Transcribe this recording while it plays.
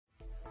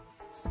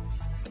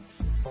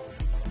In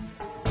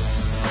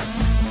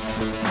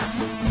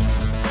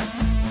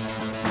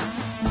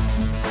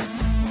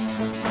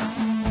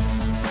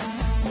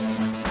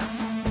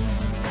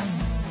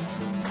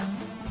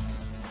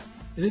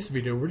this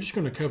video, we're just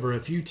going to cover a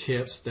few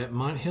tips that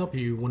might help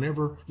you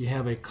whenever you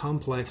have a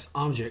complex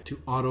object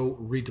to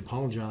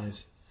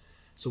auto-retopologize.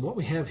 So what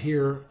we have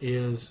here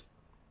is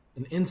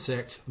an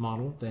insect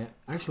model that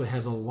actually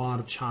has a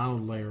lot of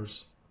child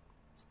layers.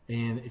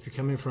 And if you're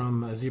coming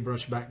from a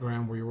ZBrush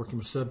background where you're working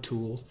with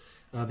subtools,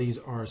 these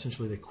are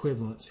essentially the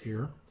equivalents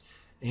here.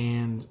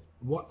 And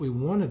what we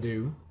want to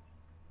do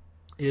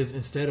is,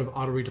 instead of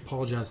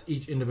auto-retopologize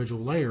each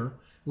individual layer,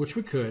 which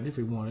we could if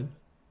we wanted,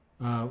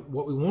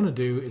 what we want to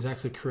do is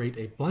actually create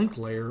a blank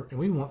layer, and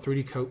we want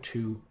 3D Coat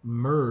to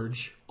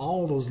merge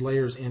all those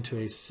layers into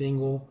a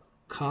single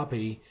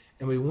copy,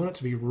 and we want it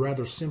to be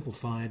rather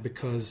simplified,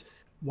 because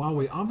while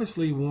we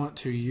obviously want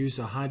to use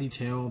the high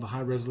detail, the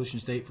high resolution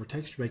state for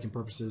texture making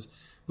purposes,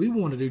 we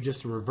want to do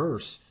just the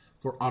reverse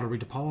for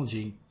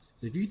auto-retopology.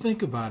 If you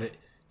think about it,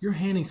 you're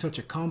handing such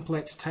a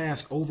complex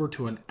task over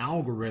to an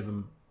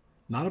algorithm,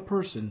 not a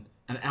person,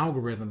 an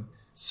algorithm.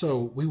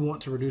 So we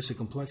want to reduce the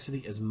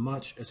complexity as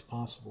much as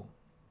possible.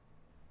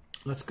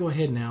 Let's go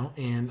ahead now,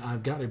 and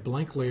I've got a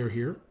blank layer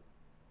here,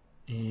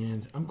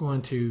 and I'm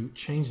going to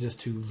change this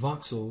to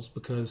voxels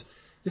because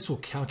this will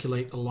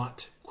calculate a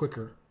lot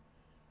quicker.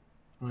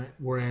 Right?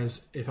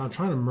 Whereas if I'm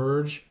trying to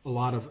merge a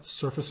lot of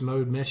surface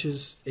mode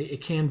meshes,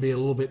 it can be a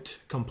little bit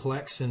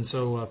complex, and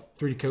so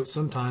 3D Coat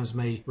sometimes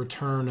may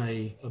return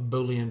a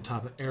Boolean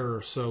type of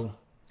error. So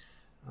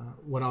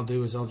what I'll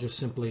do is I'll just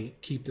simply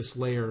keep this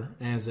layer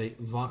as a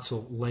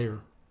voxel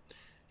layer,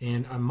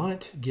 and I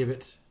might give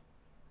it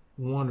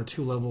 1 or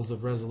 2 levels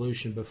of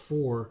resolution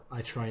before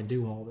I try and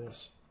do all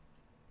this.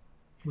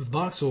 With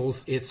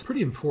voxels, it's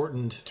pretty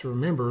important to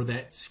remember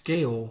that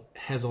scale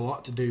has a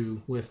lot to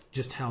do with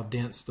just how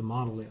dense the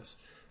model is.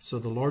 So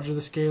the larger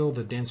the scale,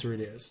 the denser it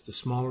is. The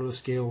smaller the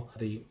scale,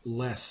 the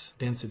less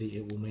density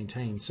it will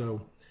maintain.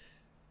 So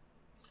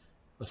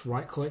let's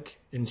right click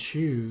and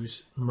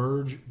choose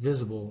Merge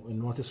Visible,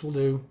 and what this will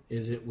do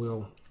is it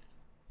will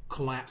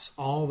collapse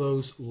all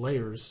those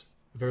layers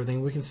of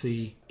everything we can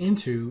see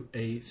into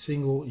a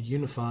single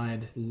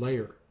unified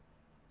layer.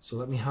 So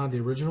let me hide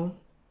the original,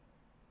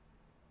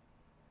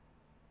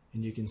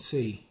 and you can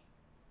see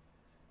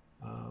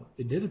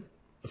it did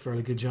a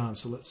fairly good job.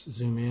 So let's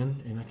zoom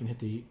in, and I can hit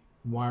the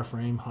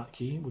wireframe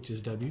hotkey, which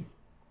is W.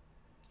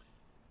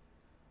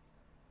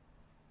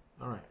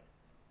 All right.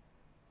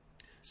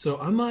 So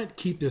I might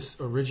keep this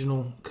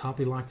original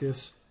copy like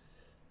this,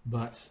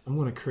 but I'm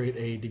going to create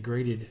a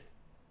degraded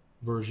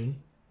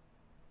version.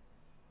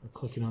 I'm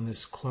clicking on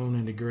this clone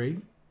and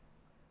degrade.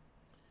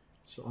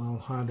 So I'll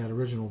hide that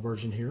original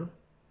version here.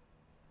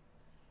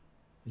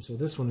 And so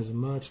this one is a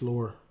much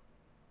lower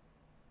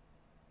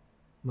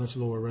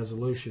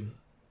resolution.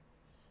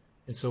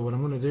 And so what I'm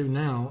going to do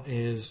now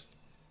is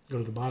go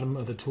to the bottom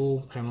of the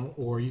tool panel,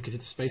 or you could hit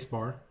the space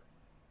bar,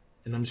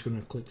 and I'm just going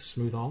to click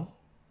Smooth All.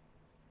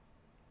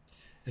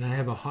 And I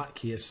have a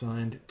hotkey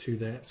assigned to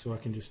that, so I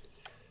can just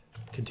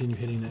continue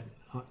hitting that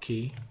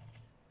hotkey.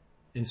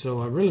 And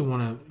so I really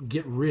want to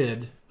get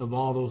rid of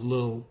all those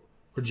little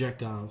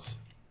projectiles.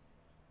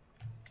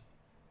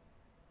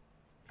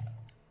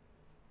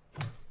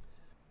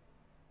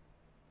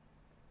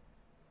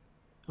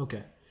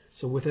 Okay,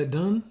 so with that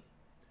done,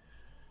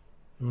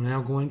 I'm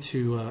now going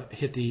to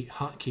hit the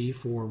hotkey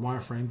for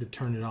wireframe to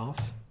turn it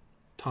off,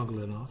 toggle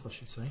it off, I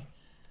should say.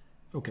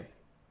 Okay,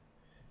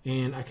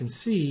 and I can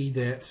see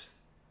that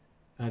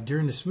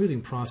during the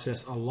smoothing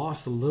process, I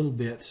lost a little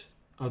bit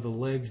of the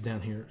legs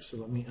down here. So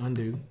let me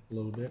undo a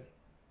little bit.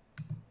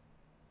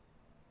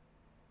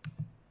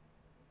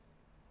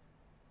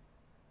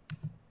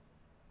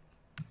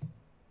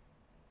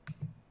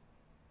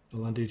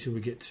 I'll undo till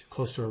we get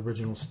close to our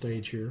original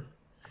stage here.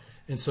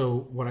 And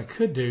so what I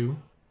could do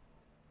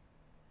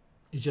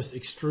is just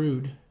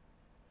extrude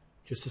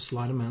just a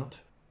slight amount.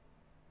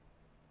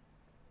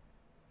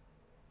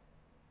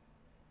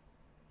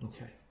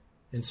 Okay.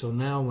 And so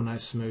now when I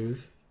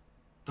smooth,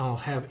 I'll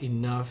have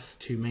enough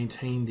to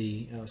maintain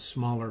the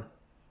smaller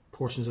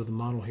portions of the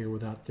model here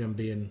without them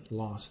being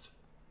lost.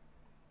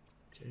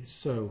 Okay,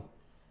 so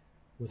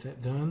with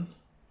that done,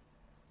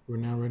 we're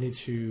now ready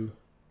to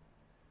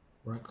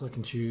right click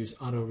and choose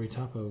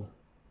Auto-Retopo.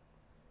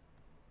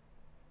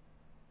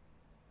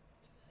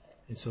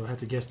 And so I have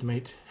to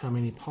guesstimate how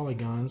many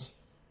polygons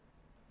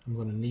I'm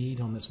going to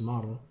need on this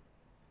model.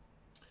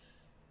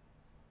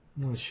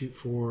 I'm going to shoot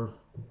for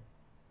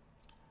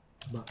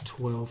about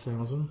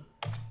 12,000.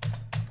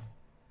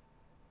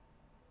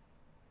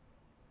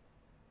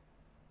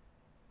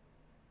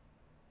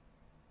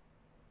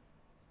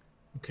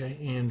 Okay,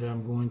 and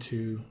I'm going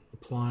to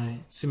apply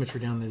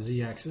symmetry down the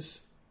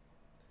Z-axis.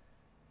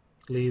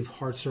 Leave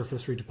hard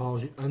surface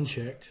retopology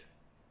unchecked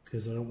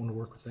because I don't want to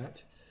work with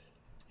that.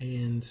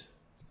 And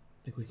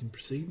I think we can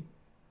proceed.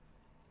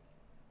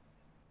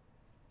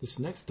 This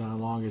next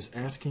dialog is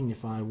asking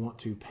if I want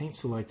to paint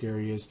select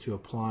areas to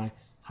apply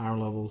higher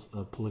levels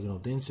of polygonal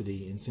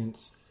density, and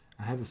since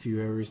I have a few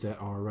areas that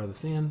are rather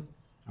thin.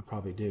 I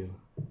probably do.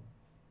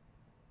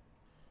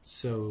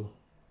 So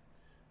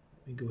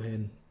let me go ahead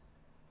and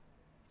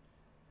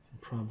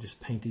probably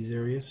just paint these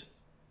areas.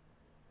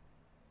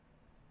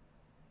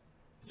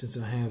 Since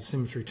I have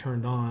symmetry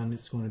turned on,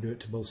 it's going to do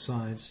it to both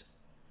sides.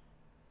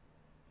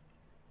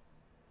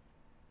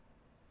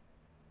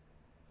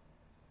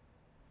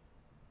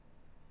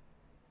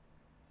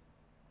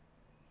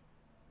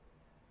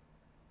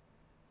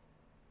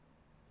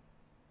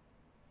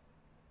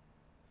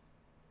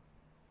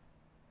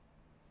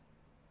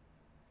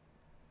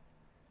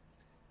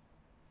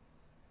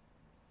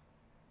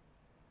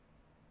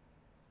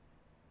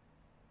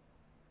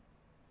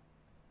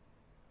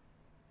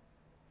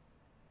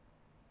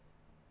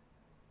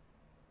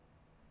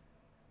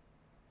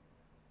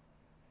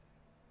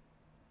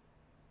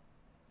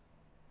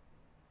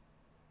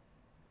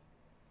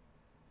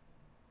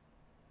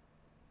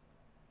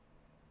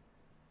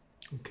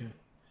 Okay,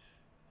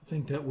 I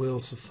think that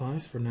will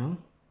suffice for now.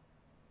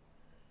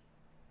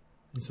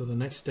 And so the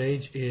next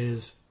stage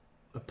is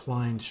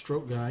applying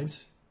stroke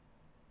guides.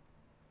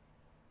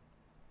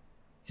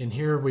 And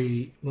here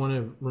we want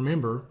to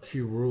remember a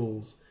few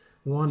rules.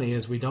 One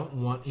is we don't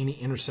want any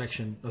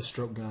intersection of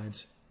stroke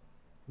guides.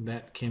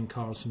 That can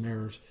cause some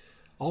errors.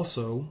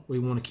 Also, we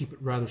want to keep it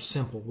rather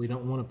simple. We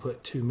don't want to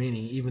put too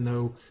many, even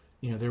though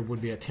there would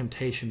be a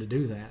temptation to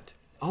do that.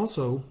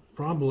 Also,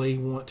 probably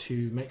want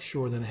to make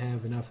sure that I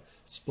have enough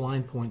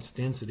spline points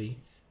density.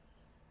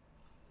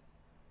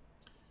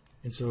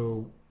 And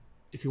so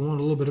if you want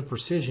a little bit of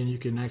precision, you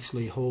can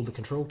actually hold the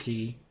control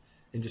key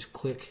and just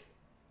click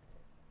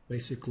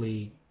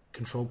basically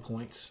control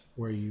points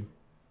where you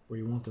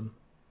want them.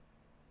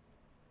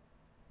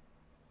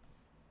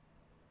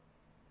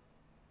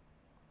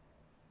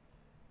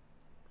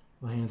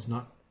 My hand's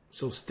not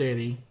so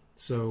steady,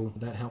 so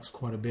that helps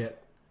quite a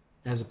bit,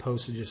 as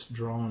opposed to just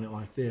drawing it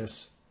like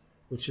this,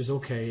 which is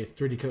okay. If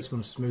 3D Coat's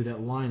going to smooth that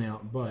line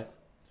out, but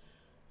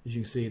as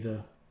you can see,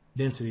 the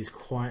density is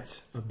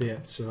quite a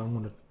bit, so I'm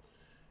going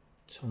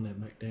to tone that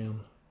back down.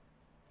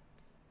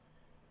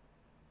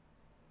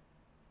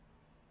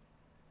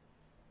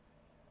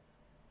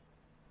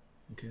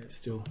 Okay, that's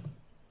still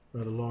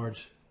rather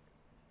large.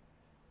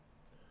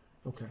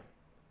 Okay.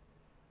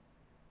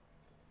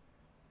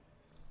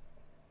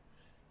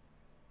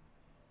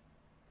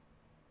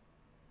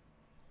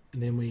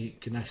 And then we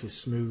can actually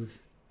smooth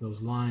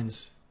those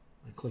lines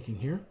by clicking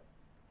here.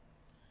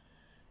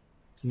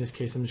 In this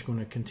case, I'm just going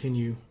to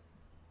continue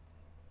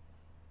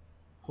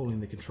holding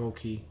the control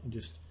key and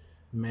just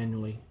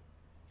manually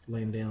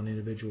laying down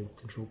individual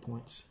control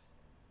points.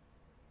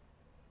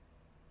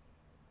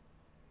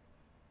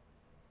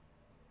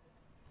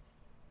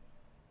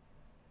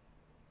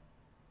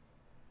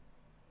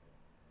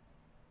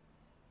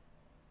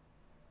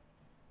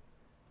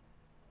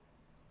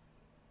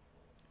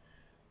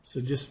 So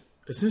just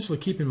essentially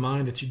keep in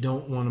mind that you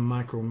don't want to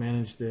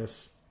micromanage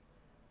this.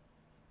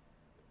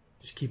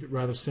 Just keep it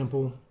rather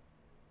simple.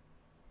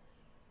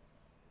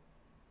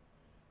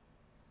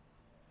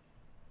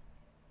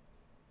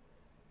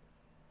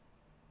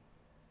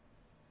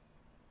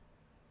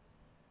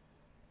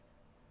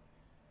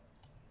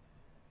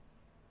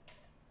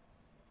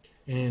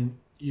 And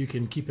you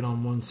can keep it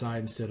on one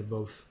side instead of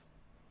both.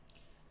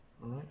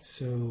 All right,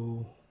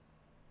 so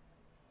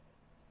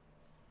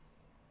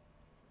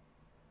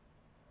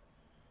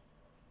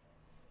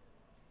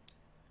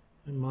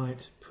I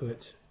might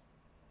put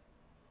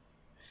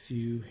a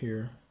few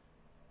here.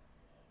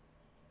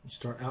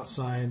 Start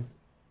outside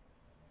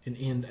and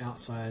end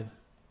outside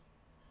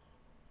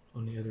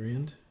on the other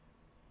end,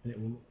 and it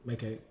will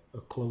make a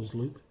closed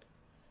loop.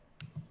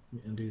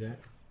 Let me undo that.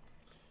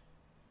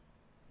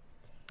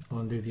 I'll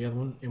undo the other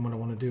one, and what I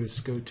want to do is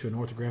go to an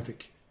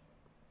orthographic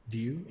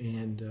view,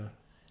 and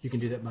you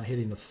can do that by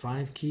hitting the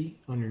 5 key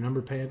on your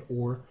number pad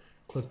or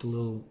click the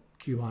little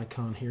cube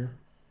icon here.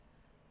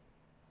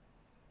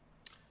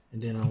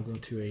 And then I'll go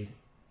to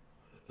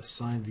a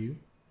side view.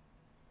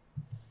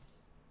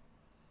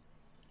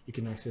 You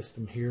can access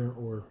them here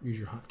or use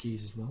your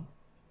hotkeys as well.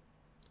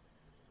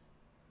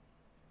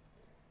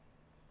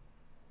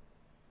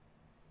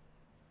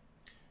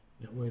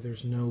 That way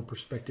there's no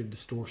perspective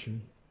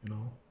distortion at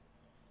all.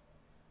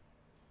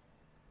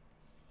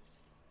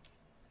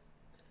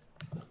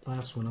 That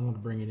last one, I want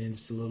to bring it in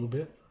just a little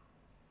bit.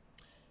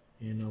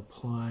 And I'll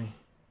apply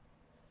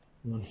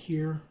one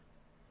here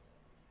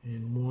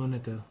and one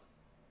at the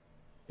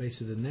base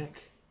of the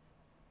neck,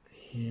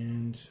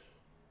 and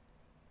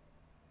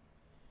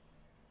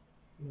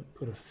I'm going to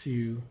put a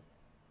few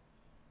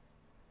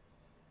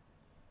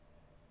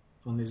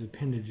on these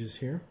appendages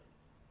here.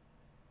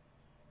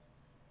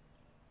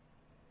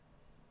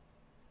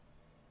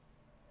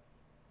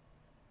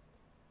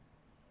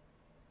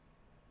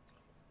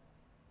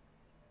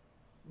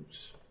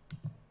 Oops.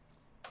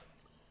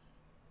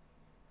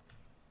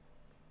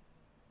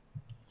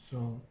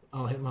 So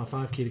I'll hit my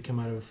 5 key to come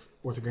out of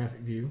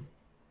orthographic view.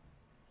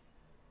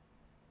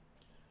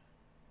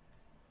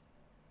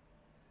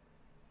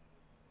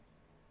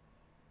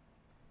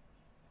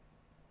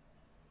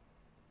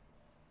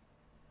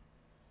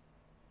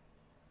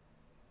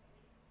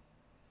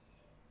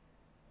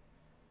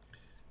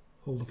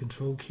 Hold the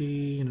control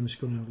key, and I'm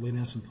just going to lay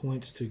down some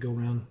points to go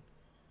around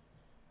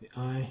the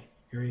eye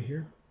area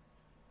here.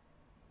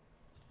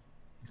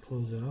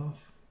 Close that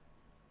off.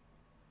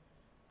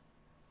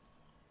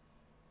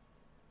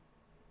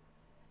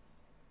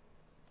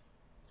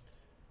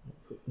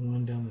 I'll put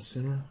one down the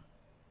center.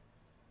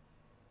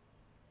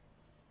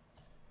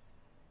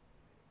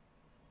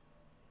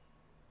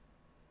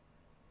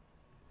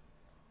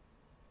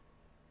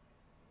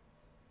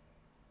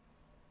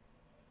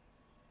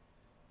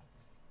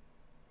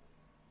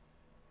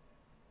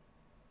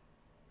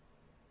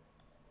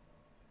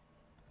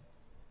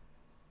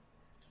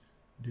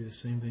 Do the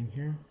same thing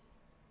here.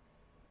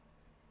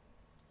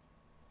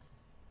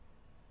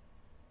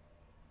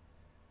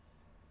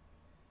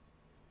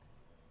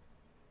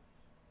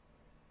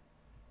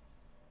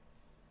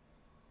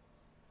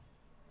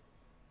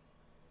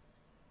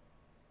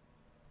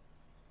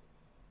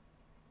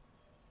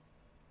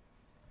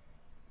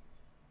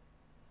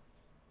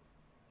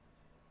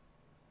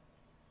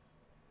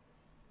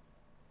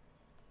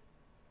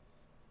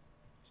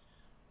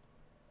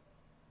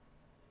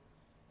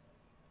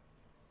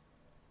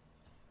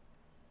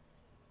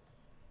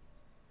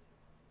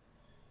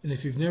 And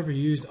if you've never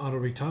used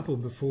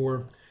Auto-Retopo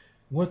before,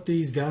 what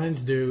these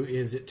guides do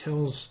is it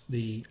tells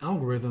the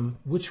algorithm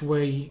which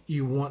way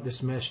you want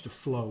this mesh to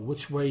flow,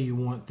 which way you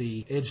want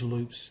the edge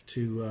loops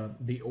to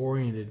be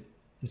oriented.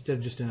 Instead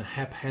of just in a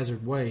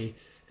haphazard way,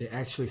 they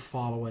actually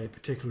follow a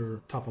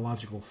particular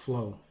topological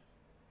flow.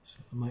 So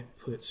I might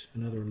put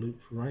another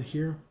loop right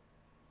here,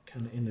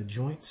 kind of in the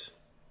joints.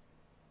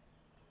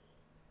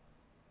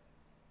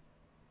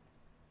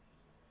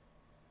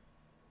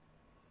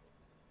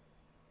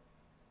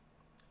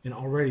 And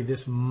already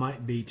this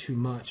might be too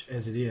much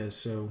as it is,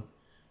 so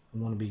I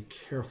want to be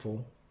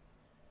careful.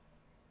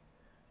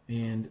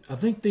 And I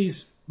think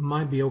these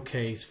might be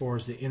okay as far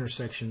as the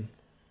intersection.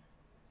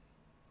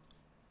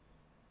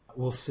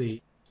 We'll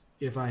see.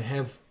 If I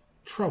have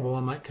trouble, I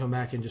might come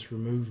back and just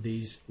remove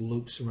these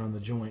loops around the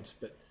joints.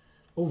 But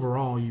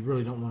overall, you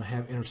really don't want to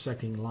have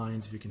intersecting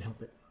lines if you can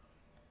help it.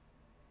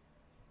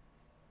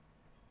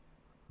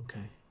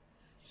 Okay,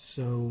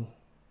 so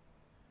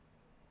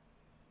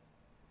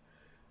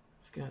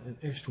got an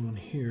extra one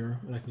here,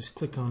 and I can just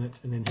click on it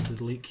and then hit the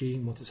delete key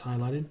once it's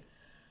highlighted.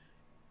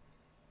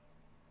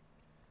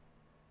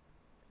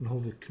 And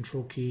hold the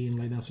control key and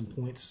lay down some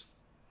points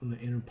on the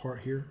inner part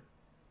here.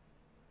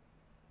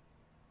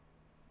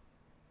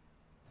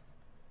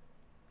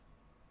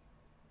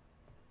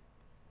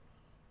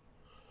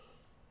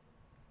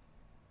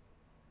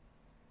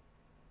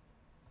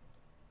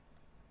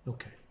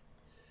 Okay,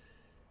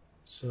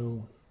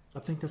 so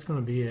I think that's going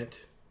to be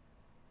it.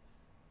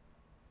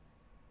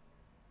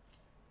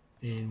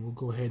 And we'll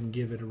go ahead and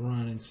give it a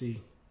run and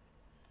see.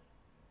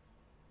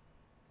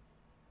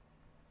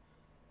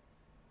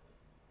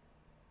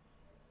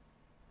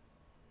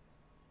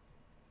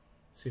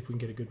 See if we can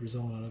get a good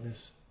result out of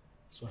this.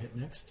 So I'll hit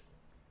next.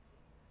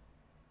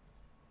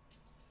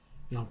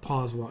 And I'll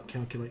pause while it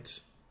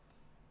calculates.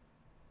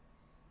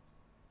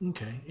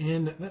 Okay,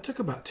 and that took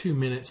about 2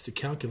 minutes to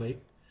calculate.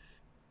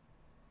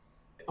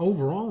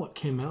 Overall, it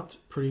came out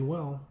pretty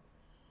well.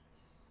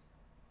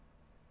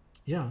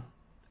 Yeah.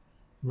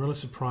 I'm really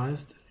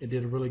surprised. It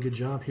did a really good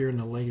job here in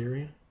the leg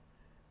area.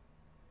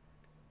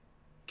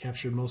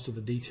 Captured most of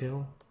the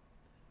detail.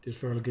 Did a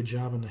fairly good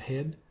job in the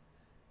head.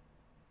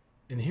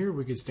 And here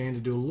we could stand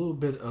to do a little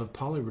bit of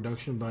poly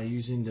reduction by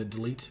using the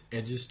delete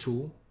edges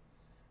tool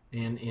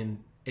and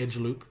in edge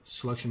loop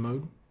selection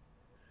mode.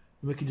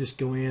 We could just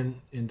go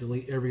in and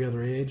delete every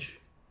other edge.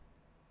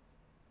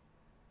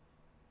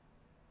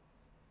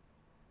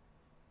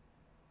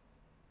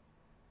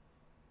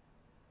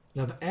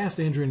 Now, I've asked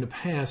Andrew in the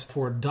past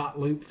for a dot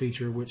loop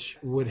feature, which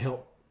would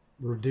help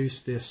reduce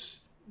this,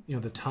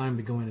 the time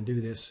to go in and do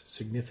this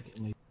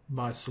significantly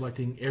by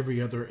selecting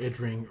every other edge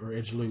ring or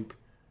edge loop.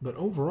 But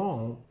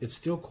overall, it's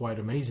still quite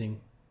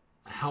amazing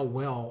how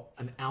well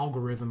an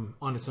algorithm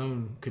on its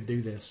own could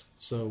do this.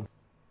 So,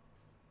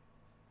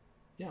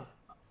 yeah.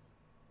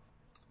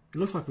 It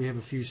looks like we have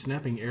a few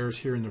snapping errors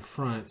here in the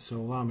front, so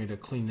allow me to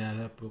clean that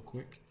up real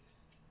quick.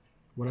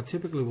 What I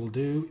typically will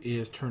do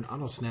is turn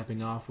auto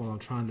snapping off while I'm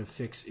trying to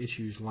fix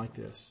issues like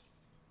this.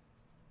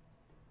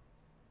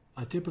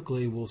 I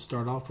typically will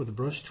start off with the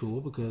brush tool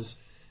because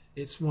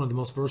it's one of the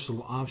most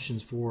versatile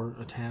options for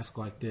a task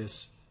like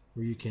this,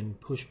 where you can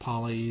push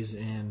polys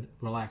and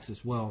relax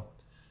as well.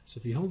 So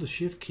if you hold the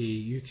shift key,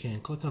 you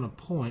can click on a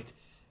point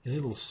and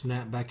it'll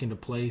snap back into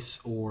place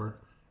or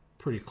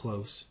pretty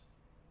close.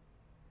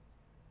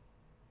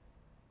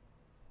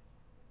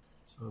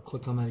 So I'll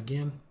click on that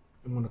again.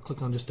 I'm going to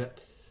click on just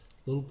that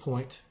little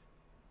point,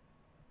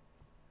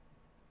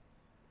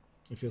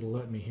 if it'll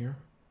let me here.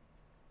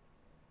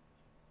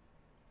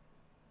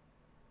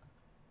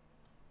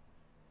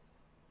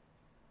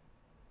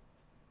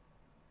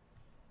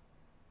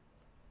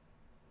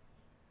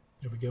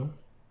 There we go.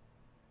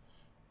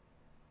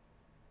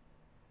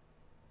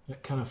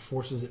 That kind of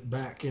forces it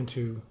back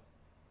into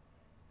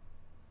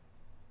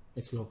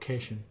its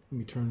location. Let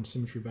me turn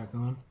symmetry back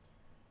on.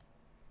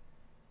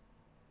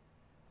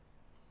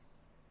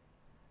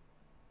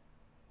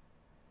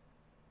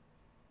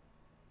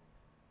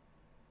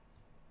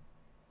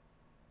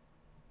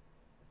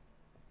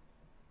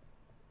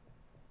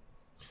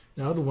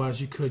 Now, otherwise,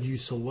 you could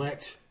use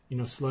select,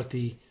 select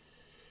the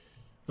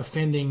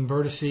offending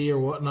vertice or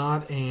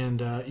whatnot,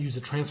 and use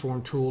the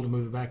transform tool to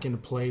move it back into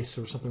place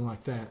or something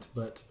like that.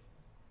 But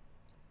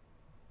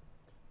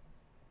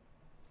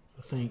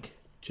I think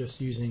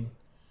just using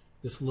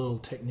this little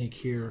technique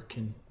here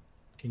can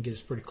get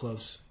us pretty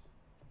close.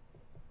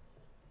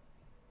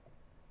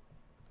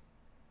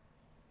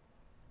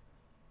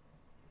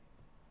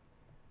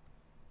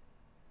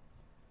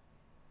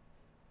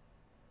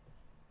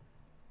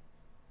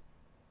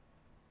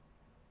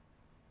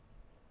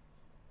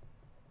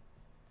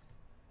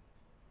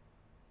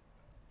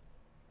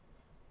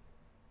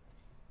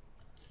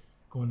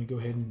 I'm going to go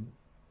ahead and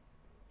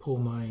pull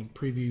my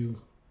preview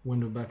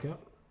window back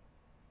up.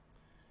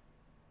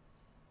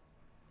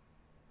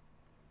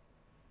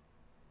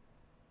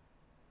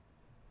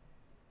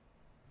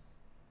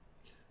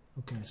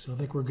 Okay, so I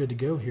think we're good to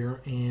go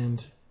here,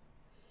 and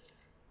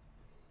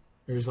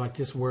there's like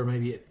this where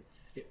maybe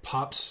it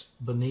pops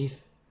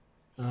beneath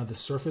the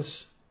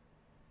surface.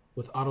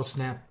 With auto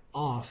snap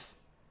off,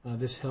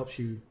 this helps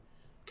you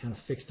kind of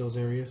fix those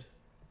areas.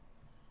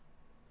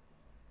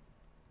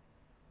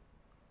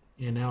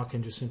 And now I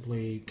can just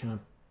simply kind of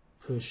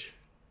push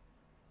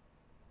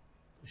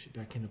it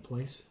back into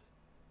place.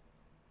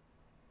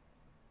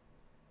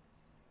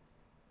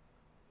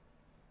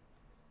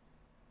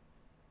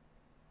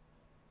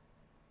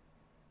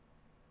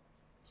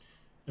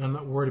 And I'm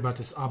not worried about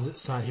this opposite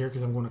side here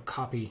because I'm going to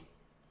copy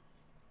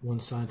one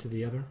side to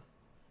the other.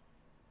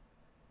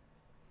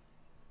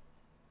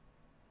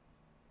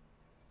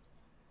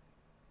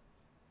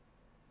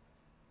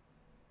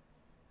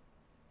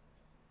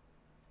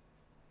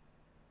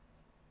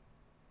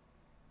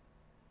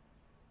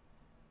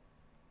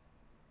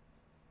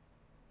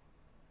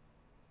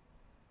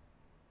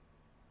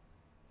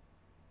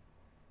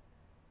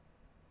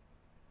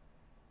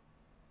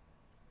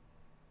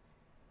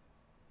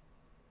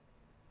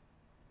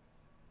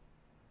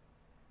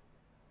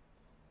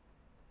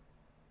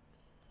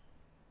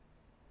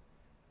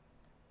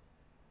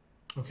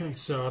 Okay,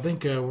 so I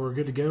think we're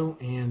good to go,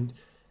 and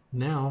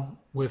now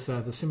with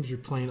the symmetry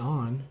plane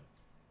on,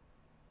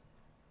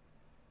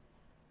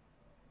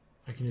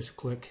 I can just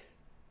click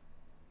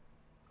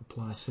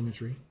Apply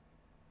Symmetry.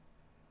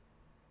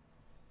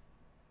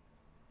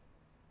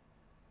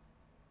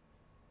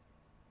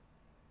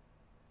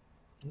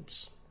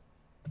 Oops.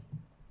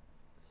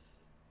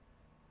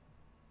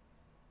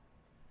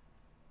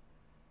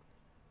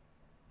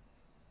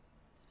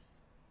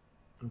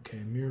 Okay,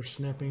 mirror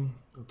snapping,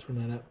 I'll turn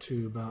that up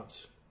to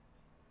about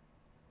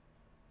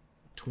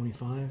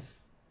 25.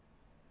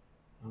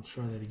 I'll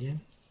try that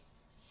again.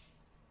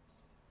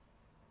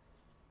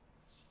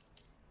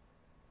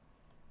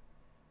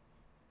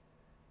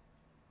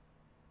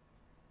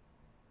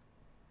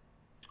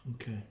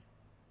 Okay.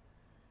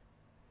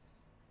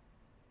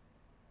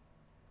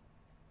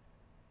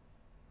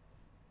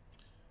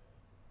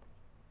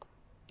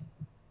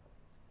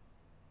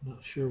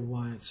 Not sure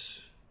why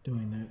it's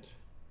doing that.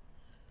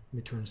 Let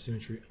me turn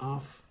symmetry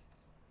off.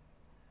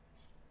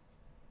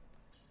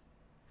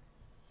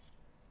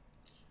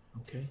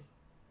 Okay,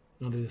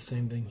 I'll do the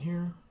same thing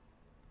here.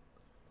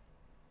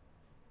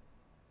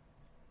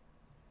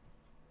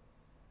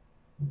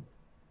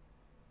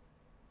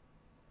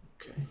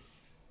 Okay,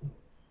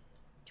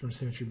 turn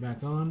symmetry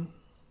back on.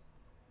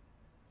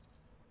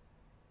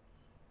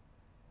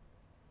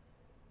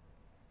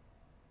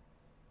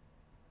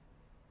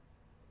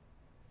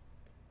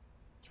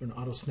 Turn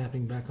auto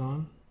snapping back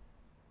on.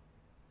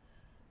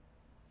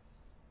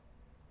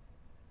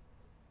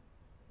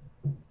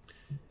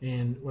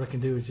 And what I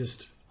can do is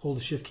just hold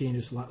the shift key and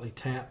just lightly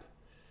tap.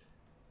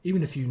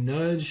 Even if you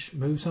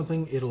move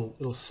something,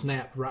 it'll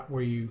snap right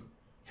where you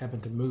happen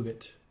to move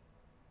it,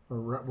 or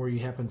right where you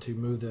happen to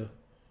move the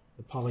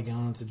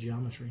polygons, the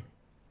geometry.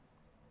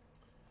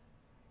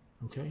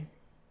 Okay.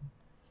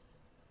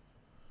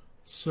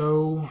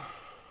 So,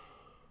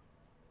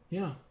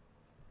 yeah,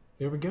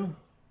 there we go.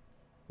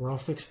 We're all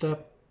fixed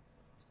up,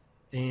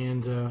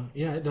 and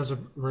yeah, it does a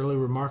really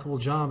remarkable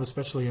job,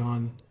 especially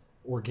on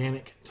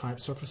organic type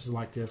surfaces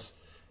like this.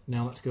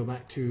 Now let's go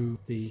back to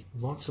the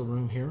voxel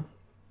room here.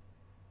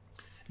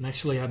 And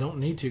actually I don't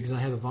need to because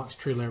I have the Vox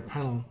tree layer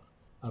panel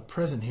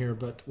present here,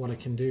 but what I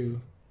can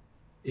do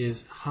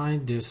is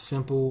hide this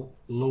simple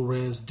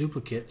low-res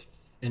duplicate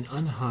and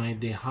unhide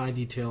the high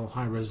detail,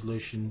 high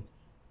resolution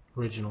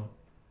original.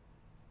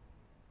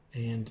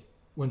 And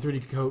when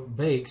 3D Coat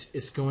bakes,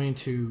 it's going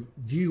to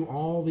view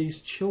all these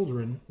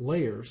children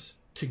layers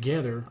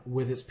together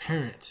with its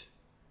parent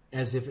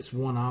as if it's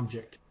one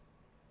object.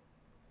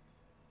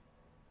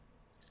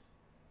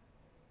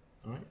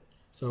 All right,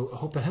 so I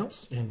hope that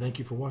helps, and thank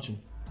you for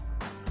watching.